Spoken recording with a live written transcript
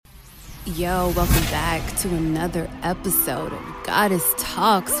Yo, welcome back to another episode of Goddess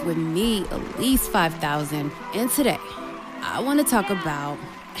Talks with me, Elise 5000. And today, I want to talk about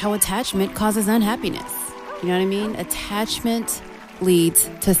how attachment causes unhappiness. You know what I mean? Attachment leads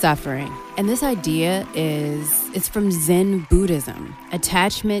to suffering. And this idea it's from Zen Buddhism.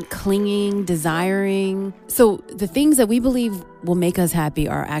 Attachment, clinging, desiring. So the things that we believe will make us happy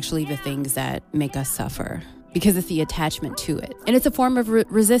are actually the things that make us suffer, because it's the attachment to it. And it's a form of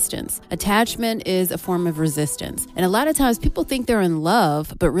resistance. Attachment is a form of resistance. And a lot of times people think they're in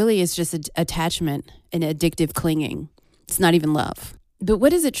love, but really it's just attachment and addictive clinging. It's not even love. But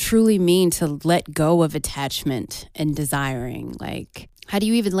what does it truly mean to let go of attachment and desiring? Like, how do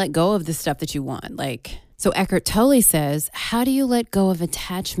you even let go of the stuff that you want? So Eckhart Tolle says, how do you let go of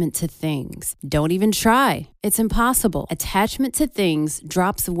attachment to things? Don't even try. It's impossible. Attachment to things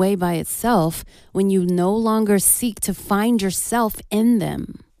drops away by itself when you no longer seek to find yourself in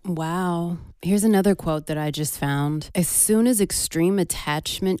them. Wow. Here's another quote that I just found. As soon as extreme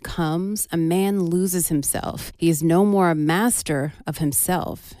attachment comes, a man loses himself. He is no more a master of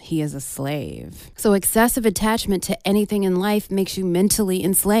himself. He is a slave. So excessive attachment to anything in life makes you mentally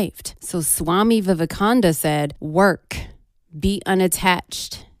enslaved. So Swami Vivekananda said, work, be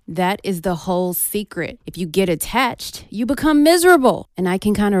unattached. That is the whole secret. If you get attached, you become miserable. And I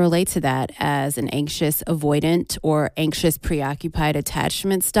can kind of relate to that as an anxious avoidant or anxious preoccupied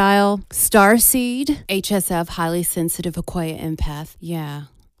attachment style. Starseed, HSF, highly sensitive, a quiet empath. Yeah,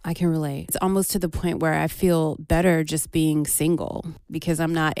 I can relate. It's almost to the point where I feel better just being single because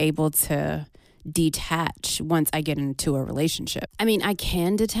I'm not able to detach once I get into a relationship. I mean, I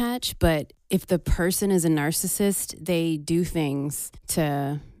can detach, but if the person is a narcissist, they do things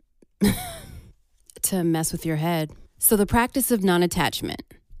to mess with your head. So the practice of non-attachment,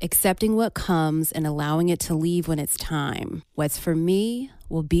 accepting what comes and allowing it to leave when it's time. What's for me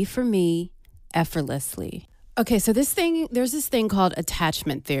will be for me effortlessly. Okay, so there's this thing called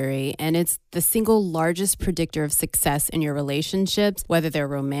attachment theory, and it's the single largest predictor of success in your relationships, whether they're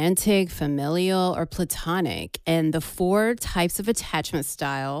romantic, familial, or platonic. And the 4 types of attachment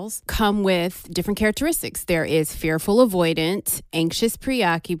styles come with different characteristics. There is fearful avoidant, anxious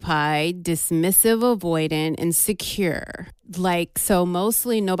preoccupied, dismissive avoidant, and secure. So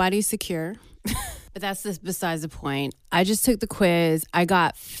mostly nobody's secure. But that's just besides the point. I just took the quiz. I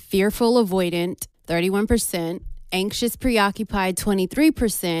got fearful avoidant, 31%, anxious preoccupied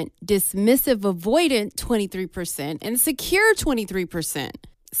 23%, dismissive avoidant 23%, and secure 23%.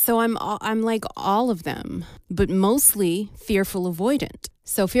 So I'm like all of them, but mostly fearful avoidant.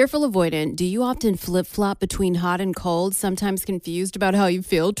 So fearful avoidant, do you often flip-flop between hot and cold, sometimes confused about how you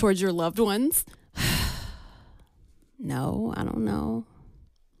feel towards your loved ones? No, I don't know.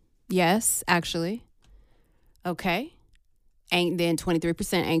 Yes, actually. Okay. And then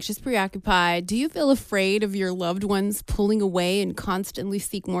 23% anxious, preoccupied. Do you feel afraid of your loved ones pulling away and constantly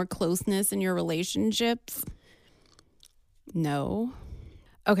seek more closeness in your relationships? No.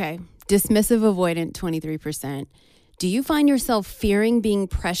 Okay. Dismissive avoidant, 23%. Do you find yourself fearing being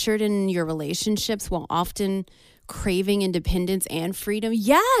pressured in your relationships while often craving independence and freedom?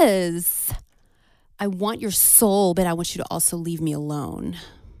 Yes. I want your soul, but I want you to also leave me alone.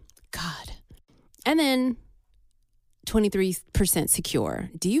 God. And then 23% secure.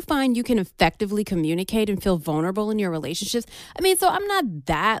 Do you find you can effectively communicate and feel vulnerable in your relationships? I mean, so I'm not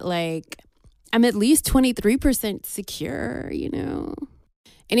that I'm at least 23% secure, you know?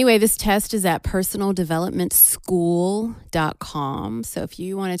 Anyway, this test is at personaldevelopmentschool.com. So if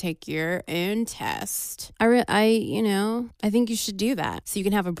you want to take your own test, I think you should do that so you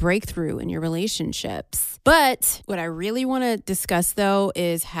can have a breakthrough in your relationships. But what I really want to discuss, though,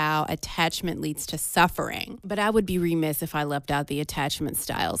 is how attachment leads to suffering. But I would be remiss if I left out the attachment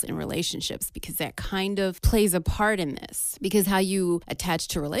styles in relationships because that kind of plays a part in this. Because how you attach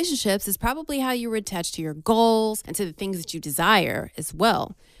to relationships is probably how you would attach to your goals and to the things that you desire as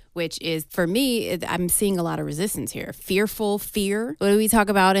well. Which is, for me, I'm seeing a lot of resistance here. Fearful fear. What did we talk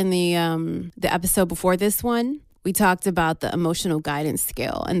about in the episode before this one? We talked about the emotional guidance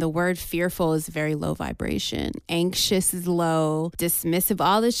scale, and the word fearful is very low vibration. Anxious is low. Dismissive,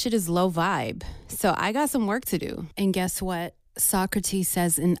 all this shit is low vibe. So I got some work to do. And guess what? Socrates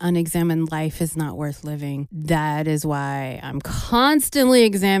says an unexamined life is not worth living. That is why I'm constantly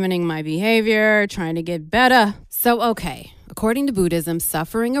examining my behavior, trying to get better. So, okay. According to Buddhism,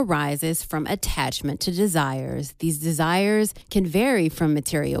 suffering arises from attachment to desires. These desires can vary from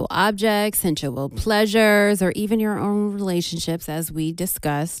material objects, sensual pleasures, or even your own relationships, as we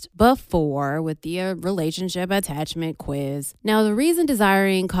discussed before with the relationship attachment quiz. Now, the reason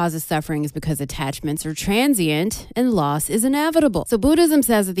desiring causes suffering is because attachments are transient and loss is inevitable. So Buddhism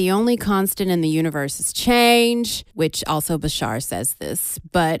says that the only constant in the universe is change, which also Bashar says this,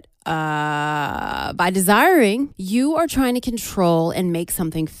 but by desiring, you are trying to control and make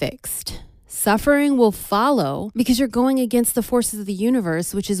something fixed. Suffering will follow because you're going against the forces of the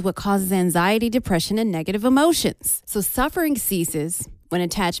universe, which is what causes anxiety, depression, and negative emotions. So suffering ceases when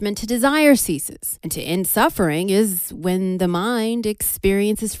attachment to desire ceases. And to end suffering is when the mind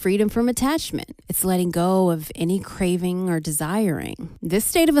experiences freedom from attachment. It's letting go of any craving or desiring. This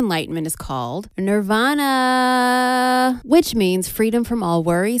state of enlightenment is called nirvana, which means freedom from all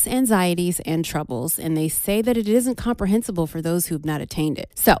worries, anxieties, and troubles. And they say that it isn't comprehensible for those who have not attained it.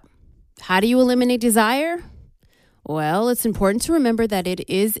 So, how do you eliminate desire? Well, it's important to remember that it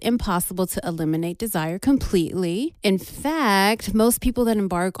is impossible to eliminate desire completely. In fact, most people that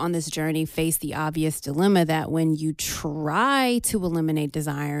embark on this journey face the obvious dilemma that when you try to eliminate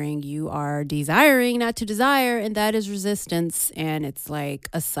desiring, you are desiring not to desire, and that is resistance. And it's like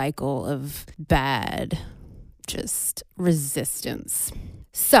a cycle of bad, just resistance.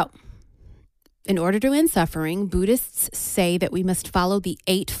 So, in order to end suffering, Buddhists say that we must follow the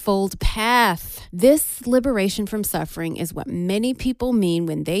Eightfold Path. This liberation from suffering is what many people mean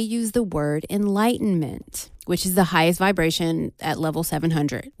when they use the word enlightenment, which is the highest vibration at level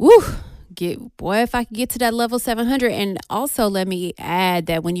 700. Woo! If I could get to that level 700. And also let me add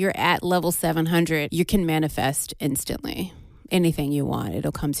that when you're at level 700, you can manifest instantly. Anything you want,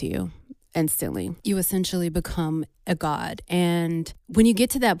 it'll come to you instantly. You essentially become a god. And when you get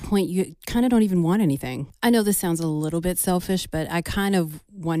to that point, you kind of don't even want anything. I know this sounds a little bit selfish, but I kind of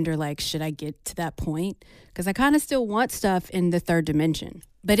wonder, should I get to that point? Because I kind of still want stuff in the third dimension.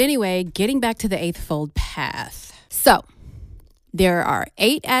 But anyway, getting back to the Eightfold Path. So, there are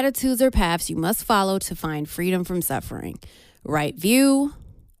 8 attitudes or paths you must follow to find freedom from suffering. Right view,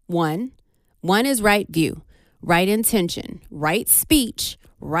 1. 1 is right view. Right intention, right speech,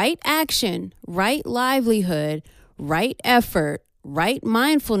 right action, right livelihood, right effort, right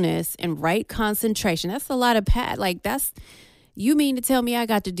mindfulness, and right concentration. That's a lot of you mean to tell me I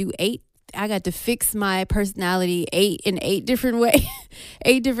got to do 8? I got to fix my personality 8 in 8 different ways,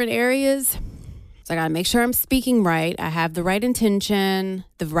 8 different areas. So I got to make sure I'm speaking right. I have the right intention,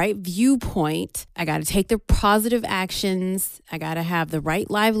 the right viewpoint. I got to take the positive actions. I got to have the right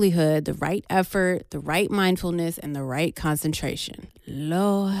livelihood, the right effort, the right mindfulness, and the right concentration.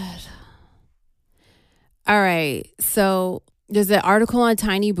 Lord. All right. So there's an article on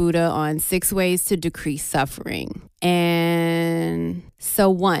Tiny Buddha on 6 ways to decrease suffering. And so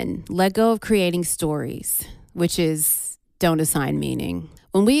 1, let go of creating stories, which is don't assign meaning.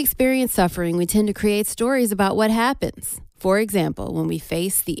 When we experience suffering, we tend to create stories about what happens. For example, when we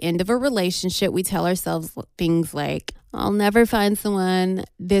face the end of a relationship, we tell ourselves things like, I'll never find someone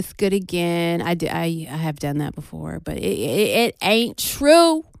this good again. I have done that before, but it ain't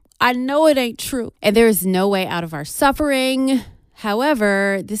true. I know it ain't true. And there is no way out of our suffering.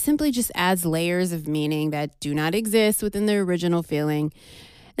 However, this simply just adds layers of meaning that do not exist within the original feeling.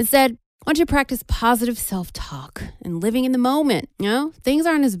 Instead, why don't you practice positive self-talk and living in the moment? Things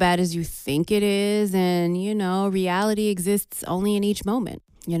aren't as bad as you think it is. And, reality exists only in each moment.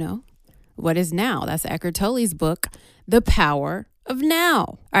 What is now? That's Eckhart Tolle's book, The Power of Now.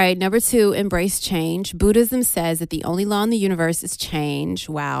 All right, number 2, embrace change. Buddhism says that the only law in the universe is change.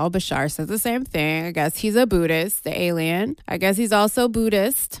 Wow, Bashar says the same thing. I guess he's a Buddhist, the alien. I guess he's also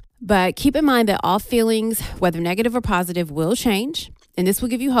Buddhist. But keep in mind that all feelings, whether negative or positive, will change. And this will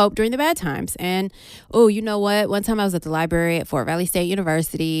give you hope during the bad times. And, you know what? One time I was at the library at Fort Valley State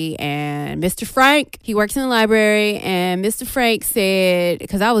University, and Mr. Frank, he works in the library, and Mr. Frank said,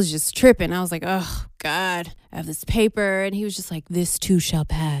 because I was just tripping, I was like, oh, God, I have this paper. And he was just like, this too shall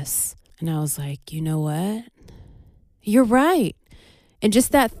pass. And I was like, you know what? You're right. And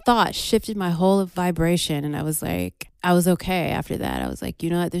just that thought shifted my whole vibration. And I was like, I was okay after that. I was like, you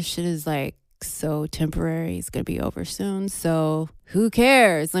know what? This shit is so temporary. It's going to be over soon. So who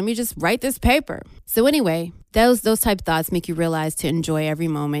cares? Let me just write this paper. So anyway, those type of thoughts make you realize to enjoy every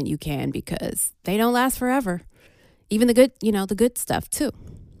moment you can, because they don't last forever. Even the good, the good stuff too.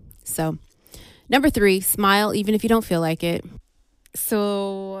 So number 3, smile even if you don't feel like it.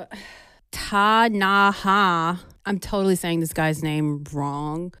 So Tanaha, I'm totally saying this guy's name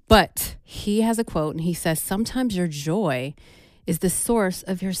wrong, but he has a quote and he says, sometimes your joy is the source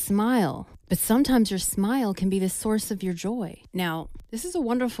of your smile. but sometimes your smile can be the source of your joy. Now, this is a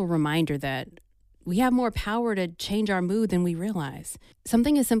wonderful reminder that we have more power to change our mood than we realize.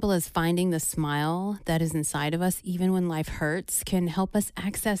 Something as simple as finding the smile that is inside of us, even when life hurts, can help us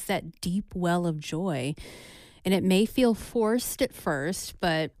access that deep well of joy. And it may feel forced at first,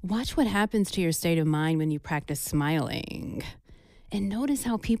 but watch what happens to your state of mind when you practice smiling. And notice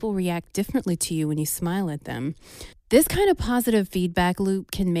how people react differently to you when you smile at them. This kind of positive feedback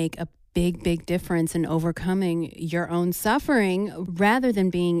loop can make a big difference in overcoming your own suffering rather than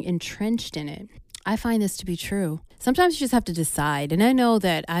being entrenched in it. I find this to be true. Sometimes you just have to decide. And I know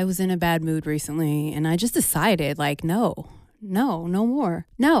that I was in a bad mood recently and I just decided no more.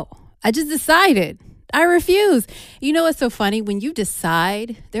 No, I just decided. I refuse. You know what's so funny? When you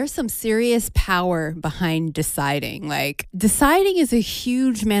decide, there's some serious power behind deciding. Deciding is a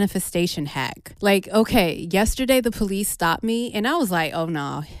huge manifestation hack. Okay, yesterday the police stopped me and I was like, oh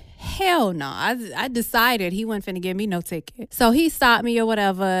no. Hell no. I decided he wasn't finna give me no ticket. So he stopped me or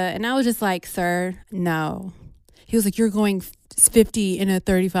whatever. And I was just like, sir, no. He was like, you're going 50 in a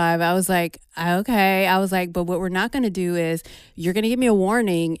 35. I was like, okay. I was like, but what we're not going to do is you're going to give me a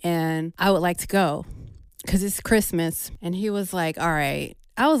warning and I would like to go because it's Christmas. And he was like, all right.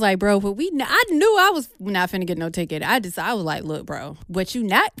 I was like, bro, but I knew I was not finna get no ticket. I was like, look, bro, what you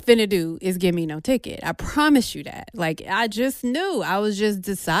not finna do is give me no ticket. I promise you that. I just knew. I was just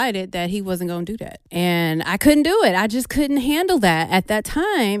decided that he wasn't gonna do that. And I couldn't do it. I just couldn't handle that at that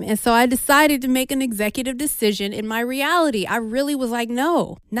time. And so I decided to make an executive decision in my reality. I really was like,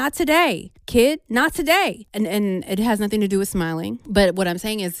 no, not today, kid, not today. And it has nothing to do with smiling. But what I'm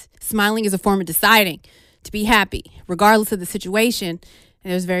saying is smiling is a form of deciding to be happy, regardless of the situation.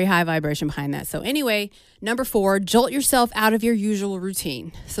 And there's very high vibration behind that. So anyway, number 4, jolt yourself out of your usual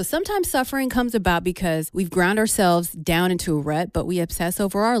routine. So sometimes suffering comes about because we've ground ourselves down into a rut, but we obsess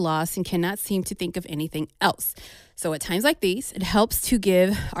over our loss and cannot seem to think of anything else. So at times like these, it helps to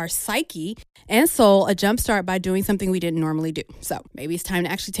give our psyche and soul a jump start by doing something we didn't normally do. So maybe it's time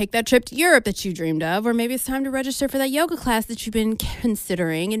to actually take that trip to Europe that you dreamed of, or maybe it's time to register for that yoga class that you've been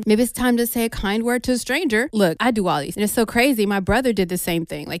considering, and maybe it's time to say a kind word to a stranger. Look, I do all these, and it's so crazy. My brother did the same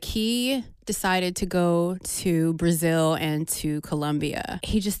thing. he decided to go to Brazil and to Colombia.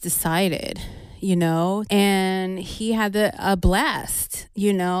 He just decided, and he had a blast,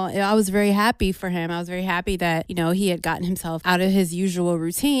 I was very happy for him. I was very happy that, he had gotten himself out of his usual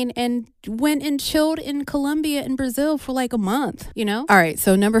routine and went and chilled in Colombia and Brazil for a month, All right.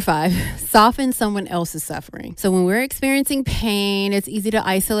 So number 5, soften someone else's suffering. So when we're experiencing pain, it's easy to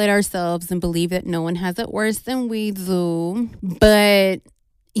isolate ourselves and believe that no one has it worse than we do. But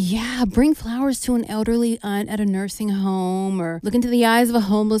yeah, bring flowers to an elderly aunt at a nursing home, or look into the eyes of a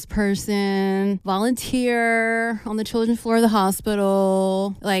homeless person, volunteer on the children's floor of the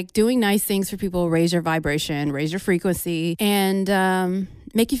hospital. Doing nice things for people raise your vibration, raise your frequency, and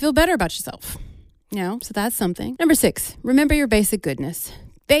make you feel better about yourself. So that's something. Number 6, remember your basic goodness.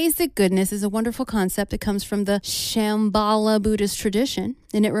 Basic goodness is a wonderful concept that comes from the Shambhala Buddhist tradition,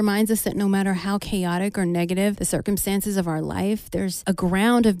 and it reminds us that no matter how chaotic or negative the circumstances of our life, there's a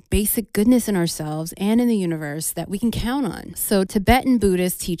ground of basic goodness in ourselves and in the universe that we can count on. So Tibetan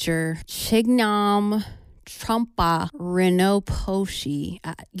Buddhist teacher Chögyam Trungpa Rinpoche.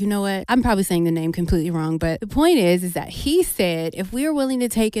 You know what? I'm probably saying the name completely wrong, but the point is that he said, if we are willing to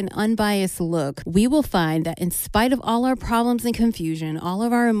take an unbiased look, we will find that in spite of all our problems and confusion, all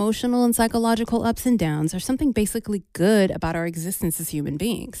of our emotional and psychological ups and downs, there's something basically good about our existence as human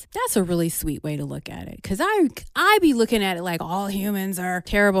beings. That's a really sweet way to look at it, because I be looking at it like all humans are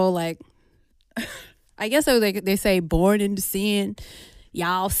terrible. I guess they say born into sin.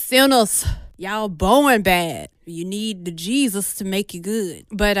 Y'all sinners. Y'all born bad. You need the Jesus to make you good.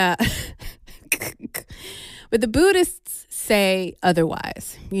 But but the Buddhists say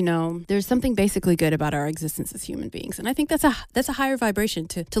otherwise. There's something basically good about our existence as human beings. And I think that's a higher vibration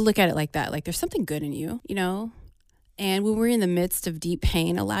to look at it like that. There's something good in you, And when we're in the midst of deep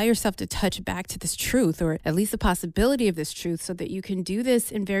pain, allow yourself to touch back to this truth, or at least the possibility of this truth, so that you can do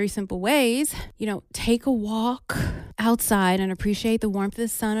this in very simple ways. Take a walk outside and appreciate the warmth of the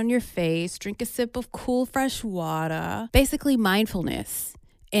sun on your face. Drink a sip of cool, fresh water. Basically, mindfulness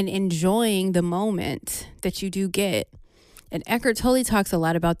and enjoying the moment that you do get. And Eckhart Tolle talks a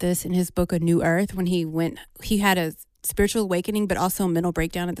lot about this in his book, A New Earth, when he had a spiritual awakening, but also a mental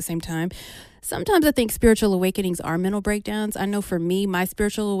breakdown at the same time. Sometimes I think spiritual awakenings are mental breakdowns. I know for me, my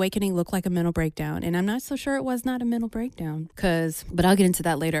spiritual awakening looked like a mental breakdown, and I'm not so sure it was not a mental breakdown, but I'll get into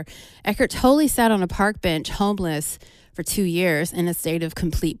that later. Eckhart Tolle sat on a park bench homeless for 2 years in a state of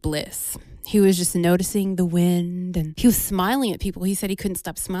complete bliss. He was just noticing the wind and he was smiling at people. He said he couldn't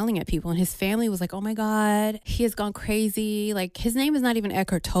stop smiling at people. And his family was like, oh my God, he has gone crazy. Like, his name is not even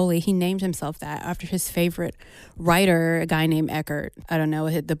Eckhart Tolle. He named himself that after his favorite writer, a guy named Eckhart. I don't know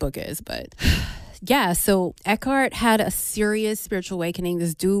what the book is, but yeah, so Eckhart had a serious spiritual awakening.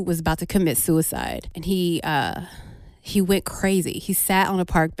 This dude was about to commit suicide, and he went crazy. He sat on a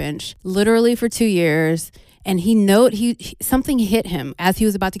park bench literally for 2 years, and something hit him as he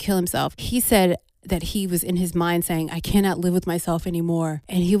was about to kill himself. He said that he was in his mind saying, I cannot live with myself anymore.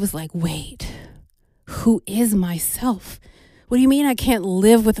 And he was like, wait, who is myself? What do you mean I can't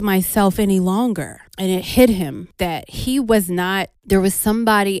live with myself any longer? And it hit him that there was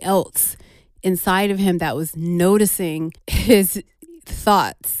somebody else inside of him that was noticing his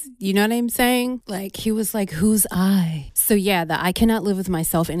thoughts. You know what I'm saying? Like, he was like, who's I? So yeah, the I cannot live with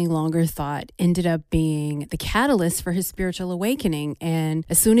myself any longer thought ended up being the catalyst for his spiritual awakening. And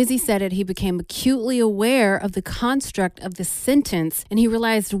as soon as he said it, he became acutely aware of the construct of the sentence. And he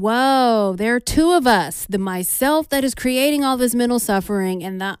realized, whoa, there are two of us, the myself that is creating all this mental suffering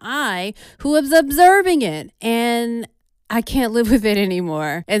and the I who is observing it. And I can't live with it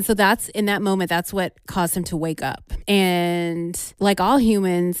anymore. And so in that moment, that's what caused him to wake up. And like all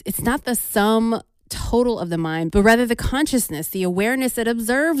humans, it's not the sum total of the mind, but rather the consciousness, the awareness that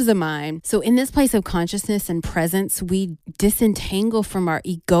observes the mind. So in this place of consciousness and presence, we disentangle from our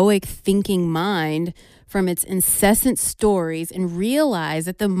egoic thinking mind, from its incessant stories, and realize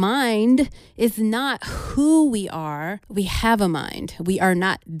that the mind is not who we are. We have a mind. We are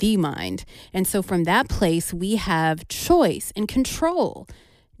not the mind. And so from that place, we have choice and control,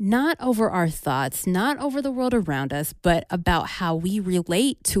 not over our thoughts, not over the world around us, but about how we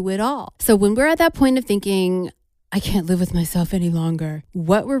relate to it all. So when we're at that point of thinking, I can't live with myself any longer,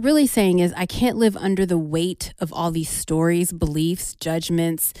 what we're really saying is, I can't live under the weight of all these stories, beliefs,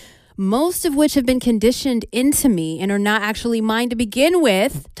 judgments, most of which have been conditioned into me and are not actually mine to begin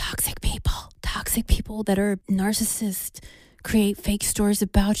with. Toxic people that are narcissists, create fake stories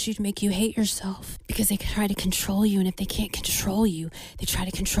about you to make you hate yourself because they try to control you. And if they can't control you, they try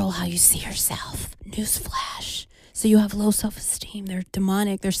to control how you see yourself. Newsflash. So you have low self-esteem. They're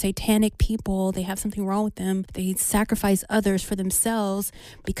demonic. They're satanic people. They have something wrong with them. They sacrifice others for themselves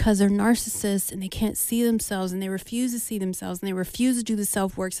because they're narcissists and they can't see themselves and they refuse to see themselves and they refuse to do the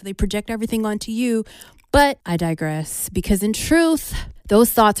self-work. So they project everything onto you. But I digress, because in truth, those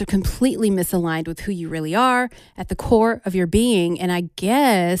thoughts are completely misaligned with who you really are at the core of your being. And I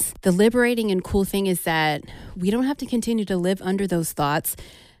guess the liberating and cool thing is that we don't have to continue to live under those thoughts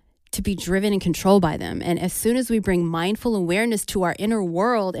to be driven and controlled by them. And as soon as we bring mindful awareness to our inner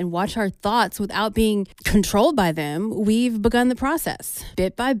world and watch our thoughts without being controlled by them, we've begun the process.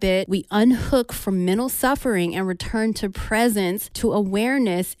 Bit by bit, we unhook from mental suffering and return to presence, to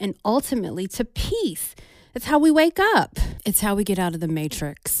awareness, and ultimately to peace. It's how we wake up. It's how we get out of the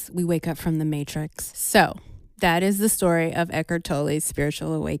matrix. We wake up from the matrix. So that is the story of Eckhart Tolle's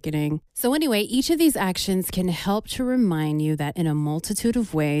spiritual awakening. So anyway, each of these actions can help to remind you that in a multitude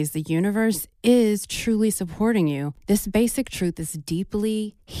of ways, the universe is truly supporting you. This basic truth is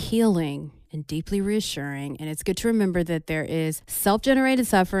deeply healing and deeply reassuring. And it's good to remember that there is self-generated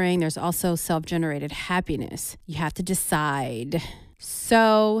suffering. There's also self-generated happiness. You have to decide.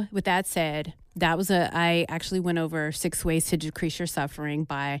 So with that said, I actually went over 6 Ways to Decrease Your Suffering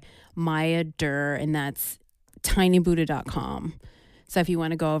by Maya Dur, and that's tinybuddha.com. So if you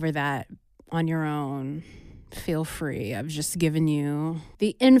want to go over that on your own, feel free. I've just given you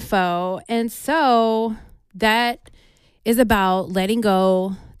the info. And so that is about letting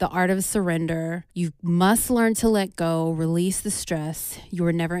go, the art of surrender. You must learn to let go, release the stress. You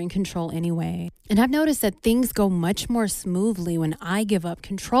are never in control anyway. And I've noticed that things go much more smoothly when I give up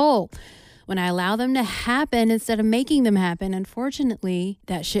control, when I allow them to happen instead of making them happen. Unfortunately,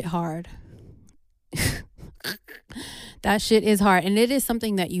 that shit hard. That shit is hard. And it is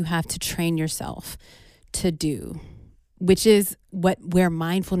something that you have to train yourself to do, which is where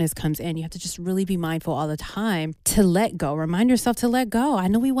mindfulness comes in. You have to just really be mindful all the time to let go. Remind yourself to let go. I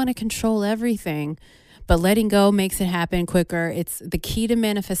know we want to control everything, but letting go makes it happen quicker. It's the key to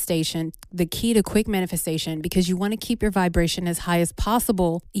manifestation, the key to quick manifestation, because you want to keep your vibration as high as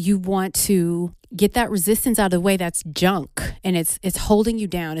possible. You want to get that resistance out of the way. That's junk, and it's holding you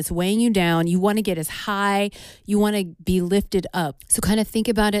down. It's weighing you down. You want to get as high. You want to be lifted up. So kind of think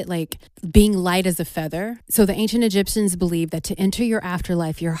about it like being light as a feather. So the ancient Egyptians believed that to enter your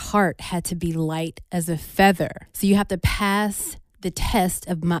afterlife, your heart had to be light as a feather. So you have to pass the test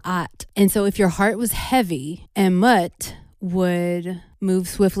of Ma'at. And so if your heart was heavy, and Mut would move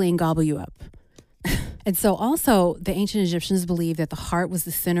swiftly and gobble you up. And so also the ancient Egyptians believed that the heart was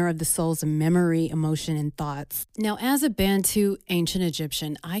the center of the soul's memory, emotion, and thoughts. Now, as a Bantu ancient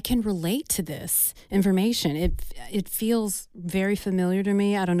Egyptian, I can relate to this information. It feels very familiar to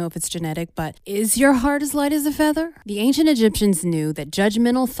me. I don't know if it's genetic, but is your heart as light as a feather? The ancient Egyptians knew that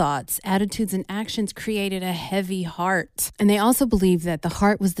judgmental thoughts, attitudes, and actions created a heavy heart. And they also believed that the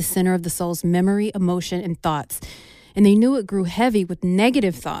heart was the center of the soul's memory, emotion, and thoughts. And they knew it grew heavy with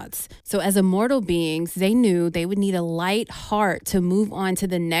negative thoughts. So as immortal beings, they knew they would need a light heart to move on to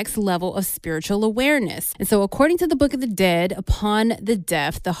the next level of spiritual awareness. And so according to the Book of the Dead, upon the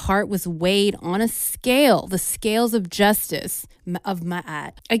death, the heart was weighed on a scale, the scales of justice of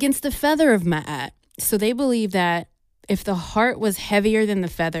Ma'at, against the feather of Ma'at. So they believe that if the heart was heavier than the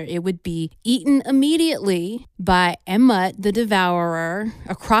feather, it would be eaten immediately by Emut, the devourer,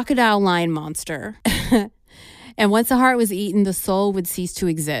 a crocodile lion monster. And once the heart was eaten, the soul would cease to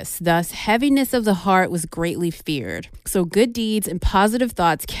exist. Thus, heaviness of the heart was greatly feared. So good deeds and positive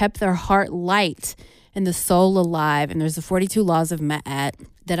thoughts kept their heart light and the soul alive. And there's the 42 laws of Ma'at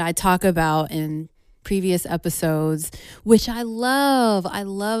that I talk about in previous episodes, which I love. I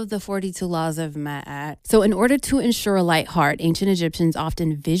love the 42 laws of Ma'at. So in order to ensure a light heart, ancient Egyptians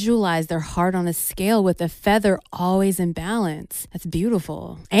often visualized their heart on a scale with a feather always in balance. That's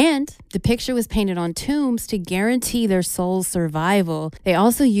beautiful. And the picture was painted on tombs to guarantee their soul's survival. They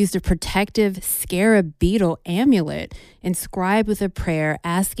also used a protective scarab beetle amulet inscribed with a prayer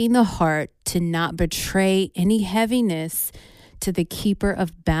asking the heart to not betray any heaviness to the keeper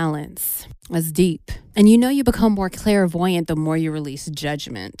of balance. That's deep. And you become more clairvoyant the more you release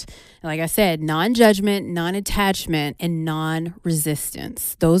judgment. Like I said, non-judgment, non-attachment, and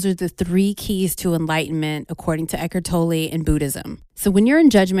non-resistance. Those are the 3 keys to enlightenment according to Eckhart Tolle in Buddhism. So when you're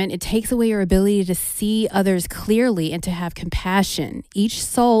in judgment, it takes away your ability to see others clearly and to have compassion. Each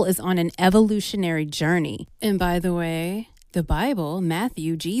soul is on an evolutionary journey. And by the way, the Bible,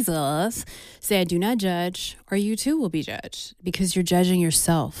 Matthew, Jesus, said, do not judge or you too will be judged, because you're judging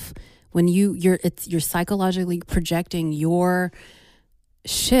yourself. When you're psychologically projecting your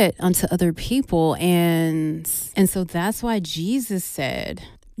shit onto other people. And so that's why Jesus said,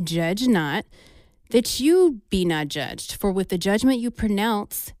 judge not, that you be not judged. For with the judgment you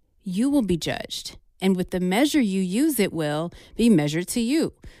pronounce, you will be judged. And with the measure you use, it will be measured to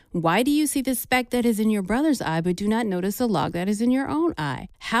you. Why do you see the speck that is in your brother's eye, but do not notice the log that is in your own eye?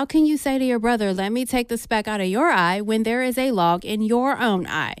 How can you say to your brother, let me take the speck out of your eye, when there is a log in your own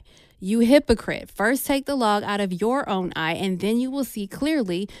eye? You hypocrite, first take the log out of your own eye, and then you will see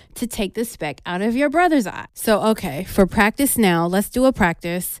clearly to take the speck out of your brother's eye. So, okay, for practice now, let's do a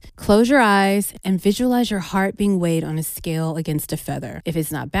practice. Close your eyes and visualize your heart being weighed on a scale against a feather. If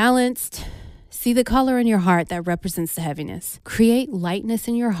it's not balanced, see the color in your heart that represents the heaviness. Create lightness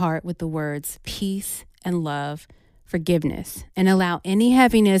in your heart with the words peace and love, forgiveness, and allow any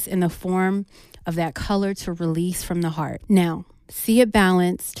heaviness in the form of that color to release from the heart. Now, see it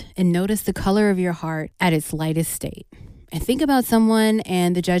balanced and notice the color of your heart at its lightest state. And think about someone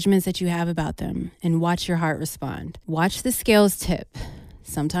and the judgments that you have about them and watch your heart respond. Watch the scales tip,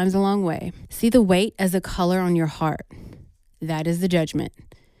 sometimes a long way. See the weight as a color on your heart. That is the judgment.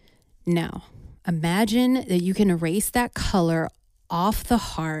 Now, imagine that you can erase that color off the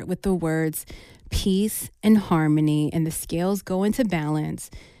heart with the words peace and harmony, and the scales go into balance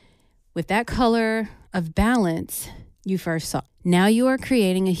with that color of balance you first saw. Now you are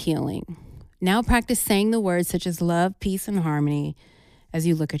creating a healing. Now practice saying the words such as love, peace, and harmony as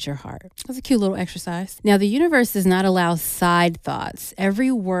you look at your heart. That's a cute little exercise. Now, the universe does not allow side thoughts.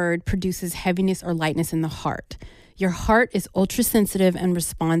 Every word produces heaviness or lightness in the heart. Your heart is ultra sensitive and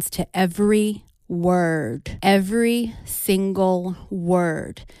responds to every word, every single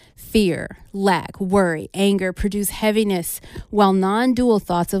word. Fear, lack, worry, anger produce heaviness, while non-dual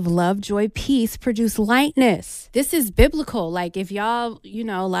thoughts of love, joy, peace produce lightness. This is biblical. Like if y'all,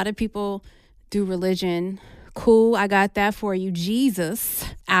 a lot of people do religion. Cool, I got that for you. Jesus,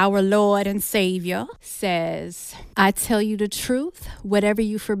 our Lord and Savior, says, I tell you the truth, whatever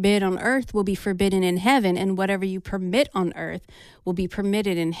you forbid on earth will be forbidden in heaven, and whatever you permit on earth will be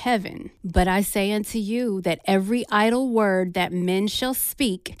permitted in heaven. But I say unto you that every idle word that men shall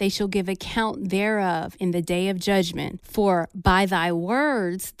speak, they shall give account thereof in the day of judgment. For by thy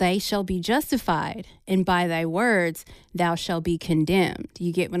words they shall be justified, and by thy words thou shalt be condemned.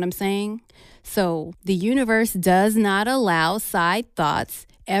 You get what I'm saying? So the universe does not allow side thoughts.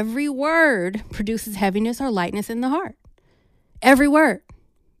 Every word produces heaviness or lightness in the heart. Every word.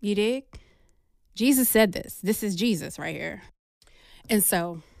 You dig? Jesus said this. This is Jesus right here. And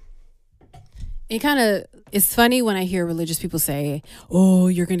so It's funny when I hear religious people say, oh,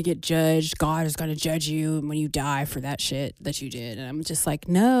 you're going to get judged. God is going to judge you when you die for that shit that you did. And I'm just like,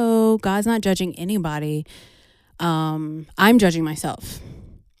 no, God's not judging anybody. I'm judging myself.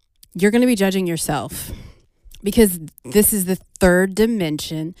 You're going to be judging yourself because this is the third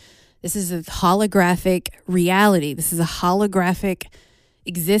dimension. This is a holographic reality. This is a holographic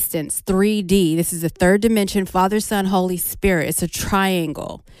existence, 3D. This is the third dimension, Father, Son, Holy Spirit. It's a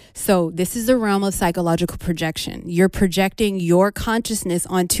triangle. So this is the realm of psychological projection. You're projecting your consciousness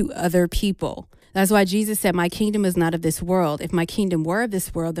onto other people. That's why Jesus said, my kingdom is not of this world. If my kingdom were of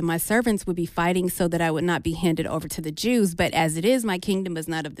this world, then my servants would be fighting so that I would not be handed over to the Jews. But as it is, my kingdom is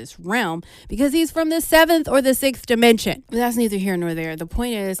not of this realm because he's from the seventh or the sixth dimension. But that's neither here nor there. The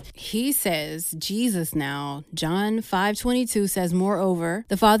point is, he says, Jesus now, John 5:22 says, moreover,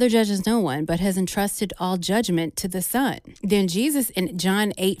 the Father judges no one, but has entrusted all judgment to the Son. Then Jesus in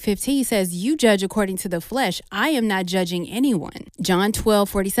John 8:15 says, you judge according to the flesh. I am not judging anyone. John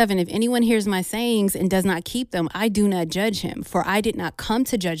 12:47, if anyone hears my saying and does not keep them, I do not judge him, for I did not come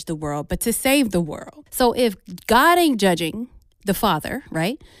to judge the world, but to save the world. So if God ain't judging the Father,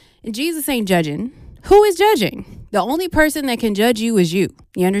 right? And Jesus ain't judging, who is judging? The only person that can judge you is you.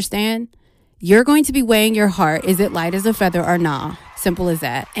 You understand? You're going to be weighing your heart. Is it light as a feather or nah? Simple as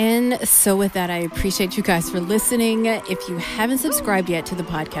that. And so with that, I appreciate you guys for listening. If you haven't subscribed yet to the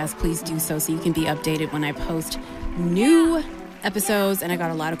podcast, please do so you can be updated when I post new episodes, and I got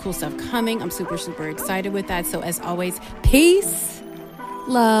a lot of cool stuff coming. I'm super, super excited with that. So as always, peace,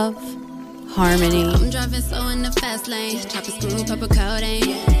 love, harmony. I'm driving slow in the fast lane, chopper screw, purple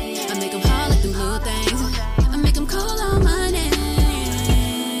coating. I make them haul like the